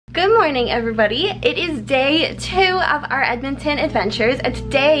morning, everybody. It is day 2 of our Edmonton adventures, and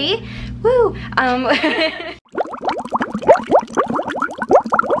today, woo,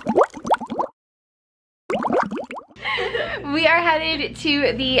 we are headed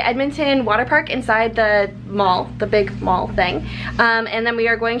to the Edmonton Waterpark inside the mall, the big mall thing, and then we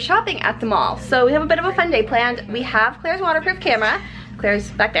are going shopping at the mall. So we have a bit of a fun day planned. We have Claire's waterproof camera.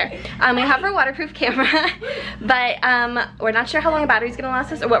 Claire's back there. We have her waterproof camera, but we're not sure how long the battery's gonna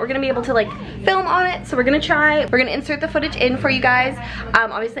last us or what we're gonna be able to like film on it. So we're gonna try. We're gonna insert the footage in for you guys.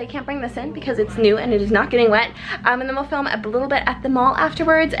 Obviously I can't bring this in because it's new and it is not getting wet. And then we'll film a little bit at the mall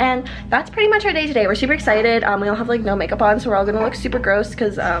afterwards, and that's pretty much our day today. We're super excited. We all have like no makeup on, so we're all gonna look super gross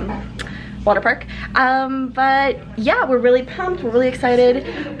because water park. But yeah, we're really pumped, we're really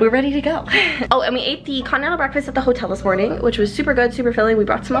excited, we're ready to go. Oh, and we ate the continental breakfast at the hotel this morning, which was super good, super filling. We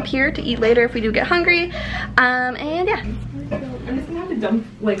brought some up here to eat later if we do get hungry. And yeah. I'm just gonna have to dump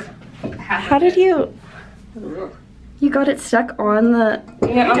like half. How did you got it stuck on the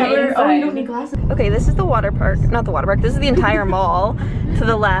inside. Oh, you don't need glasses. Okay, this is the water park, not the water park, this is the entire mall to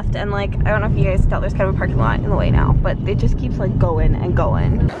the left, and like, I don't know if you guys can tell, there's kind of a parking lot in the way now, but it just keeps like going and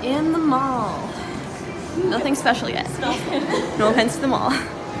going. In the mall. Nothing special yet. No offense to the mall.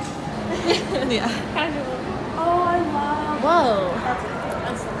 Yeah. Oh, I love. Whoa.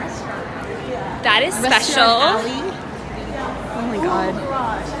 That's the restaurant. Yeah. That is special. Oh my god.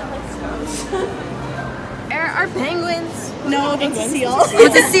 Are penguins? No, it's a seal.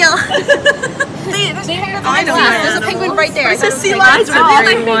 It's a seal. I know. There's a penguin right there. There's a sea lion.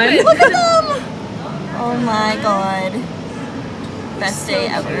 Look at them. Oh my god. Best day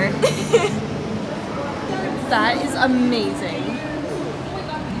ever. That is amazing.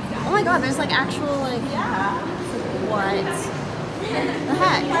 Oh my god, there's like actual like, what the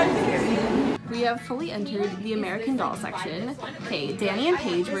heck? We have fully entered the American Doll section. Okay, Danny and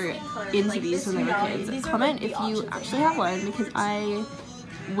Paige were into these when they were kids. Comment if you actually have one, because I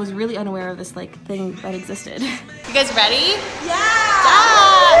was really unaware of this like thing that existed. You guys ready? Yeah!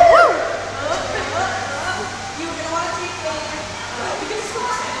 Yeah! Woo! You're gonna want to take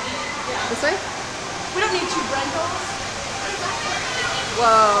this way? We don't need 2 rentals.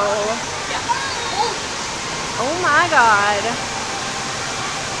 Whoa. Yeah. Oh my god.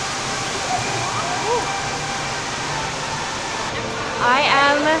 I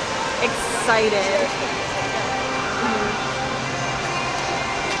am excited.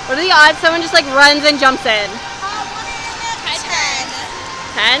 What are the odds someone just like runs and jumps in? 10.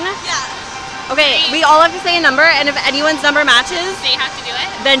 10? Yeah. Okay, we all have to say a number, and if anyone's number matches, they have to do it?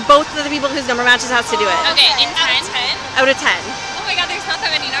 Then both of the people whose number matches has to do it. Okay, in 10? Out of 10. Oh my god, there's not that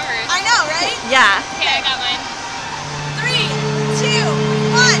many numbers. I know, right? Yeah. Okay, I got mine. 3, 2,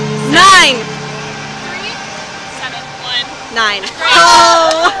 1. 9. 3, 7, 1. 9. Great.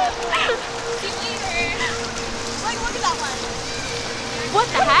 Oh! See you later. Like, look at that one. What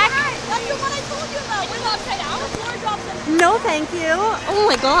the heck? That's the one I told you about. We're upside down. The floor drops in. No, thank you. Oh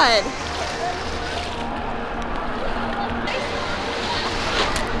my god.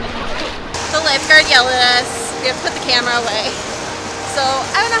 The lifeguard yelled at us. We have to put the camera away. So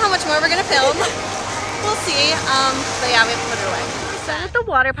I don't know how much more we're gonna film. We'll see. But yeah, we have to put it away. So at the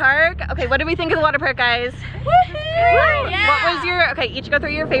water park. Okay, what did we think of the water park, guys? Woohoo! Yeah. What was your, okay, each go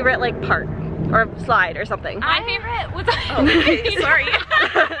through your favorite like part or slide or something. My favorite was sorry.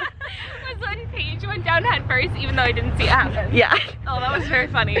 was when Paige went down head first, even though I didn't see it happen. Yeah. Oh, that was very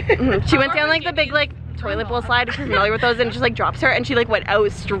funny. She went down like the big like toilet bowl slide, if you're familiar with those, and it just like drops her, and she like went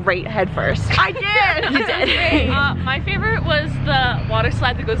out straight head first. I did! You did. My favorite was the water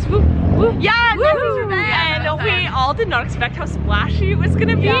slide that goes whoop, whoop. Yeah, whoop. And we all did not expect how splashy it was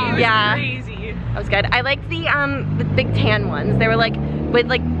gonna be. Yeah. It was crazy. That was good. I liked the big tan ones. They were like,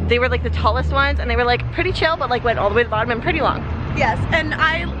 they were like the tallest ones, and they were like pretty chill, but like went all the way to the bottom and pretty long. Yes, and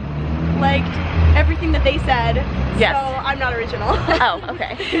I liked everything that they said. Yes. So I'm not original. Oh,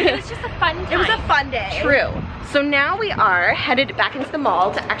 okay. It was just a fun time. It was a fun day. True. So now we are headed back into the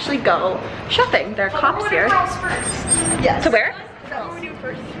mall to actually go shopping. There are cops here. Yes. To where? That's what we do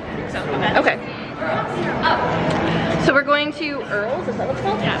first. Okay. So we're going to Earl's, is that what it's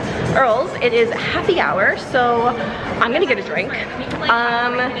called? Yeah. Earl's. It is happy hour, so I'm gonna get a drink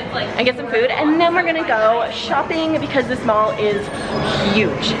and get some food, and then we're gonna go shopping because this mall is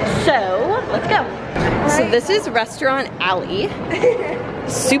huge. So let's go. So this is Restaurant Alley.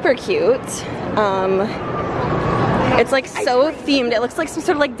 Super cute. It's like so themed. It looks like some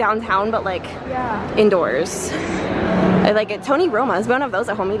sort of like downtown, but like indoors. I like it. Tony Roma's. We don't have those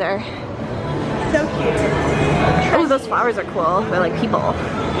at home either. So cute. Oh, those flowers are cool. They're like people.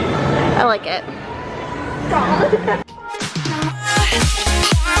 I like it.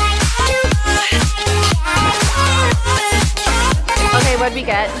 What'd we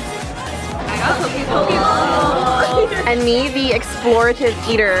get? And me, the explorative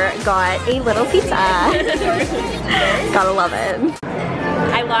eater, got a little pizza. Gotta love it.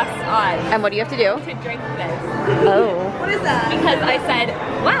 I lost odds. And what do you have to do? To drink this. Oh. What is that? Because I said,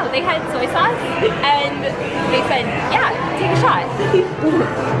 wow, they had soy sauce. And they said, yeah, take a shot.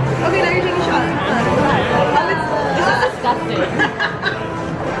 Okay, now you're taking a shot. This is disgusting.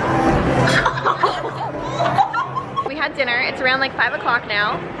 We had dinner. It's around like 5 o'clock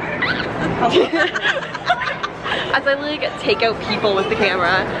now. As I like take out people with the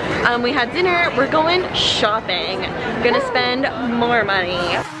camera. We had dinner. We're going shopping. Gonna spend more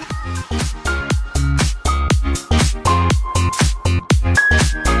money.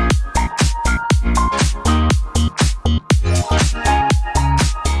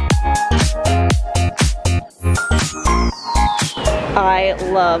 I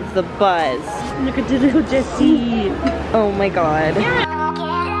love the buzz. Look at the little Jessie. Oh my god. Yeah.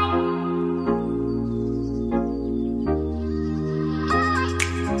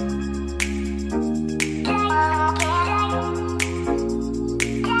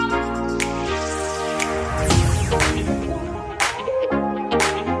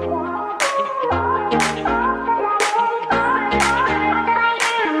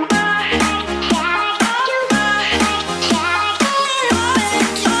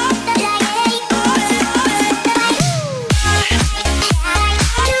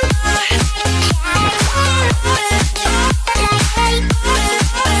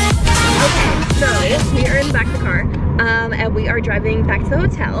 And we are driving back to the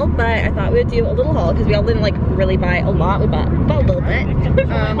hotel, but I thought we would do a little haul because we all didn't like really buy a lot. We bought a little bit. Do you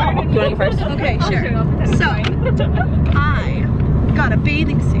want to go first? Okay, sure. So, I got a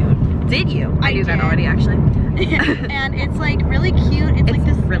bathing suit. Did you? I knew that did. already, actually. And it's like really cute. It's like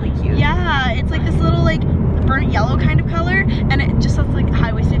this really cute. Yeah, it's like this little like burnt yellow kind of color, and it just has like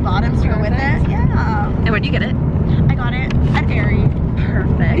high-waisted bottoms to go with it. Yeah. And where'd you get it? I got it at Aerie.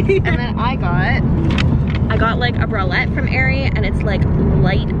 Perfect. And then I got like a bralette from Aerie, and it's like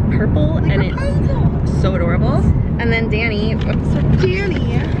light purple, like and it's so adorable. And then Danny got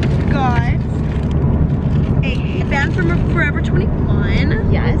a headband from Forever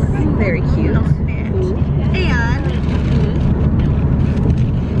 21. Yes, very cute. And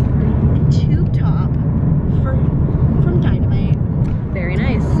a tube top from Dynamite. Very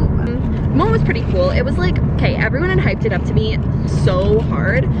nice. Mom was pretty cool. It was like, okay, everyone had hyped it up to me so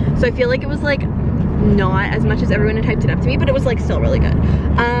hard, so I feel like it was like not as much as everyone had hyped it up to me, but it was like still really good.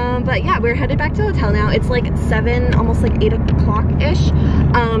 But yeah, we're headed back to the hotel now. It's like 7, almost like 8 o'clock-ish.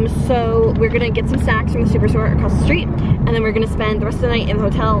 So we're gonna get some snacks from the superstore across the street, and then we're gonna spend the rest of the night in the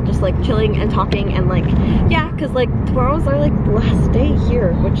hotel just like chilling and talking and like, yeah, because like tomorrow's our like last day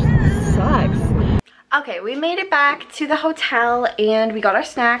here, which sucks. Okay, we made it back to the hotel and we got our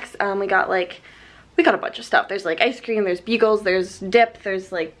snacks. We got a bunch of stuff. There's like ice cream, there's bugles, there's dip,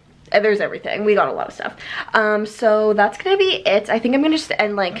 there's everything. We got a lot of stuff. So that's gonna be it. I think I'm gonna just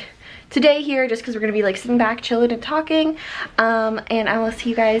end like today here just because we're gonna be like sitting back, chilling and talking. And I will see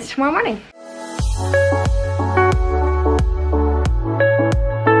you guys tomorrow morning.